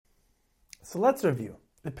So let's review.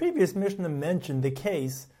 The previous Mishnah mentioned the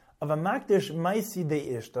case of a makdish maisi de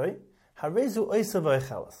ishtoi, harezu oisa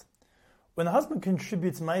v'echelas. When a husband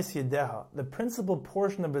contributes maisi deha, the principal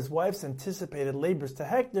portion of his wife's anticipated labors to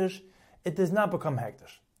hekdesh, it does not become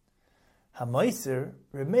hekdesh. Ha-meiser,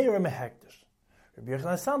 remeir me-hekdesh.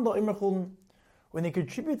 When he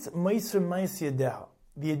contributes meiser maisi deha,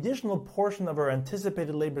 the additional portion of her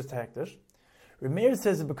anticipated labors to hekdesh, Remeir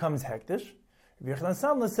says it becomes hekdesh. Rabbi Yochanan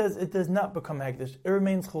Sandler says it does not become hekdesh, it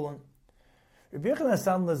remains chulin. Rabbi Yochanan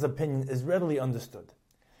Sandler's opinion is readily understood.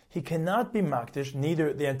 He cannot be makdish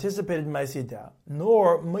neither the anticipated maisidah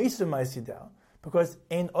nor meiser maisidah because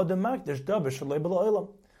ein odem makdish davar shalei b'lo olam.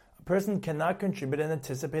 A person cannot contribute an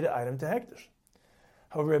anticipated item to hekdesh.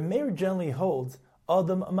 However, Meir generally holds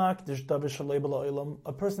odem makdish davar shalei b'lo olam.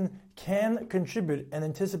 A person can contribute an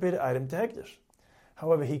anticipated item to hekdesh.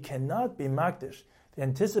 However, he cannot be makdish the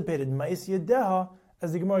anticipated maisidah,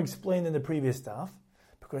 as the Gemara explained in the previous daf,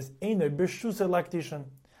 because einay b'shusa laktishan.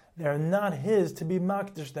 They are not his to be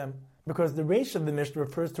makdish them, because the reish of the Mishnah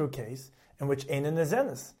refers to a case in which Einan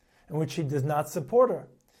Nezenis, in which she does not support her,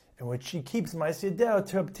 in which she keeps Maisidah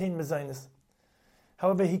to obtain Mezainis.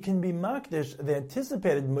 However, he can be makdish the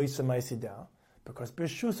anticipated Moisa Maisidah, because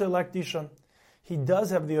B'shusa Lakdishon, he does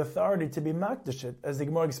have the authority to be makdish it, as the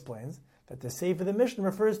Gemara explains, that the Sefer of the Mishnah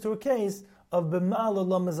refers to a case of B'ma'ala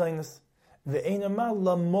la Mezainis, Ve'ena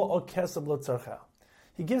ma'ala mo'o kesab la tzarcha.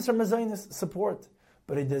 He gives her Mezainis support,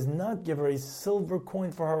 but he does not give her a silver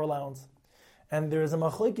coin for her allowance. And there is a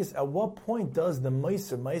machlekes, at what point does the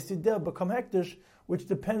Meiser become hekdesh, which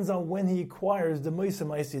depends on when he acquires the Meiser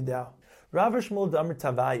Maisidah. Rav Shmuel Damar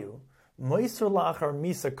Tavayu, Meiser lachar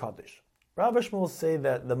Misa Kaddish. Rav Shmuel say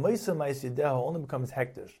that the Meiser Maisidah only becomes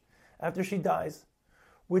hekdesh after she dies,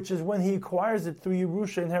 which is when he acquires it through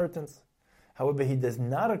Yerusha inheritance. However, he does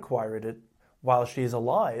not acquire it while she is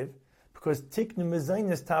alive, because Tiknu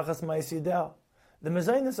Mezainis Tachas Maisidah. The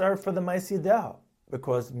mezainis are for the maisidah,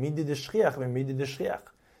 because midi de shchiach and midi de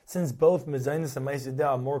shchiach. Since both mezainis and maisidah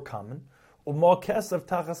are more common, or more kesef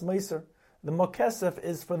tachas meiser, the more kesef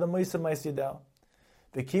is for the meiser maisidah.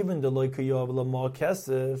 The kivin de loy kuyav la more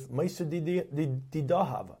kesef meiser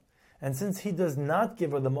didahava. And since he does not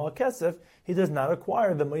give her the more kesef, he does not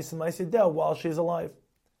acquire the meiser maisidah while she is alive.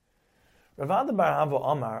 Rav Ada bar Hava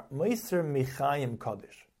Amar meiser michayim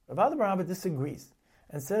kaddish. Rav Ada bar Hava disagrees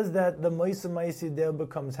and says that the Meiser Maisidah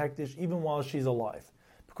becomes hektish even while she's alive,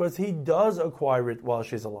 because he does acquire it while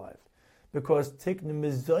she's alive. Because Tiknu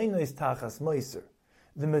Mezainis Tachas Meiser,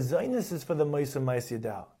 the Mezainis is for the Meiser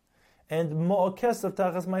Maisidah, and Mo'okesef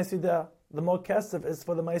Tachas Maisidah, the Mo'okesef is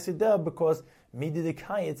for the Maisidah because Midi de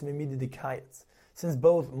Kayetz me Midi de Kayetz. Since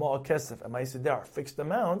both Mo'okesef and Maisidah are fixed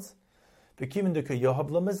amounts, the Kivin de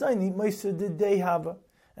Kayohab la Mezaini Meiser de Dehava.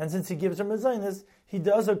 And since he gives her mezainis, he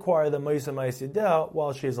does acquire the Meiser Maisidah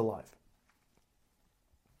while she is alive.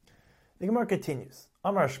 The Gemara continues.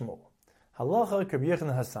 Amar Shmuel, Halacha Rabbi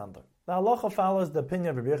Yochanan HaSandler. The halacha follows the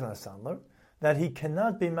opinion of Rabbi Yochanan HaSandler that he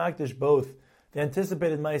cannot be makdish both the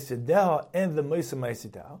anticipated Maisidah and the Meiser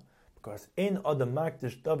Maisidah, because in Adam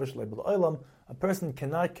makdish davish lebel olam, a person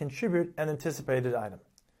cannot contribute an anticipated item.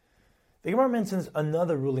 The Gemara mentions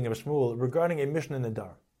another ruling of Shmuel regarding a Mishnah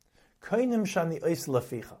Nadar.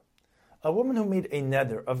 A woman who made a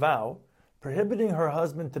neder, a vow, prohibiting her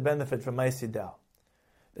husband to benefit from Maisidah.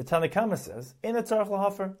 The Tanakama says,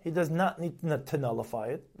 he does not need to nullify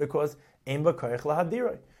it, because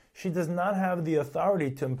she does not have the authority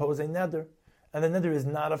to impose a neder, and the neder is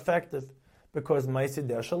not effective, because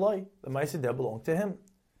Maisidah shalai, the Maisidah belonged to him.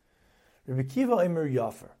 Rabbi Kiva Emir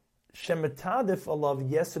Yafer, shemetadif alav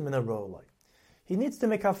yesim in a rolai. He needs to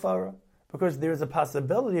make hafara, because there is a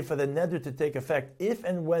possibility for the neder to take effect if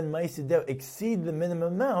and when Maisidah exceed the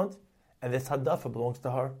minimum amount, and this hadafa belongs to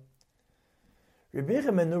her. Rabbi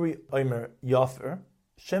Menuri Omer Yafer,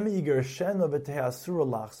 Shem Yiger Sheno v'Tehasura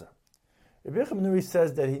Lachzer. Rabbi Menuri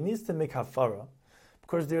says that he needs to make hafara,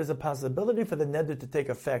 because there is a possibility for the neder to take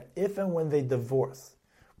effect if and when they divorce,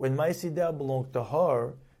 when Maisidah belongs to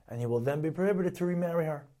her, and he will then be prohibited to remarry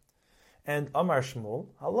her. And Amar Shmuel,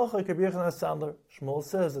 halacha Rabbi Yochanan HaSandler. Shmuel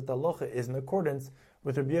says that the halacha is in accordance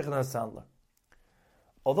with Rabbi Yochanan HaSandler.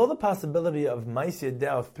 Although the possibility of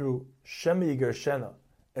Maisidah through Shem Yiger Shena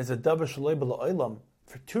is a davar shalei b'lo olam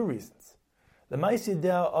for two reasons. The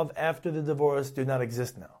Maisidah of after the divorce do not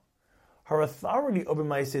exist now. Her authority over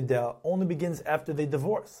Maisidah only begins after they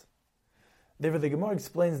divorce. Therefore, the Gemara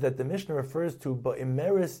explains that the Mishnah refers to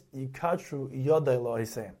Ba'imeris Yikatru Yadai Lo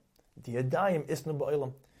Hisayim. The Yadayim Isnu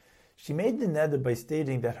Ba'olam. She made the neder by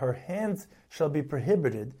stating that her hands shall be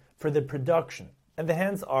prohibited for the production, and the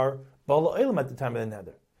hands are ba'al olam at the time of the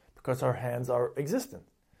neder, because her hands are existent.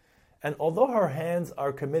 And although her hands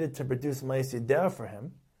are committed to produce ma'aseh derech for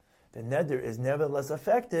him, the neder is nevertheless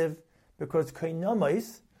effective because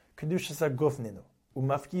kainamais kedushas haguf ninu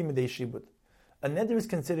umafki midei shibud. A neder is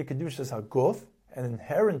considered kedushas haguf, an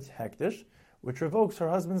inherent hektish, which revokes her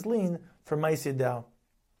husband's lien for ma'aseh derech.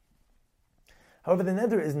 However, the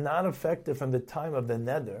neder is not effective from the time of the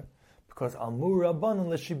neder because almur rabbanon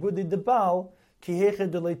l'shibudi debal ki heche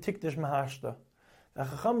delei tikdish mahashta. The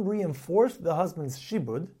Chacham reinforced the husband's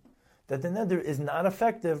shibud that the neder is not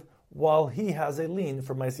effective while he has a lien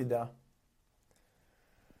for ma'aseh derech.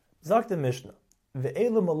 Zak the Mishnah,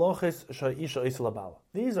 ve'elu maloches sha'isha is labala.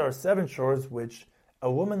 These are 7 chores which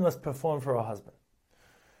a woman must perform for her husband.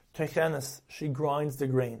 Techenes, she grinds the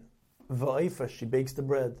grain. Va'aifa, she bakes the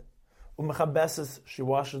bread. Umechabeses, she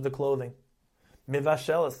washes the clothing.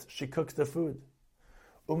 Mivasheles, she cooks the food.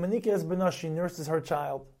 Umenikes b'na, she nurses her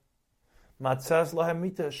child. Matzes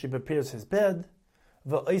lahamita, she prepares his bed.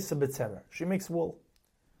 Va'isa b'tzemer, she makes wool.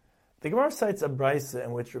 The Gemara cites a brisa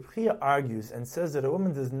in which Reb Chia argues and says that a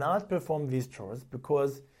woman does not perform these chores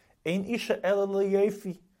because ein isha ela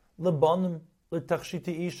leyefi lebanim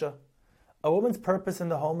letachshiti isha. A woman's purpose in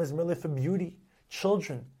the home is merely for beauty,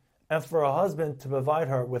 children, and for a husband to provide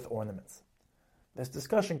her with ornaments. This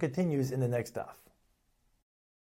discussion continues in the next daf.